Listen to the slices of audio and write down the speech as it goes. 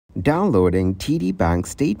Downloading TD Bank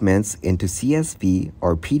statements into CSV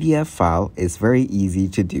or PDF file is very easy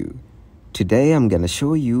to do. Today I'm going to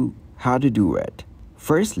show you how to do it.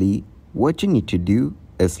 Firstly, what you need to do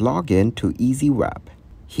is log in to EasyWeb.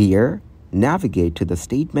 Here, navigate to the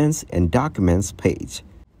Statements and Documents page.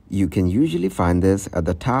 You can usually find this at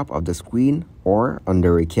the top of the screen or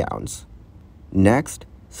under Accounts. Next,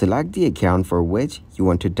 select the account for which you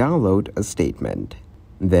want to download a statement.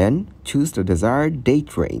 Then, choose the desired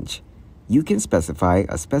date range. You can specify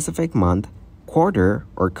a specific month, quarter,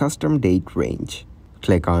 or custom date range.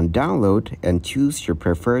 Click on Download and choose your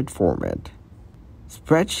preferred format.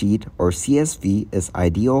 Spreadsheet or CSV is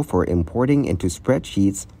ideal for importing into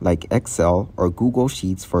spreadsheets like Excel or Google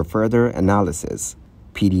Sheets for further analysis.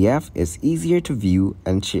 PDF is easier to view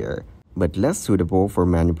and share, but less suitable for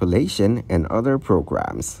manipulation and other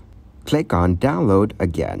programs. Click on Download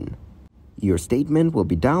again. Your statement will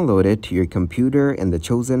be downloaded to your computer in the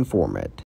chosen format.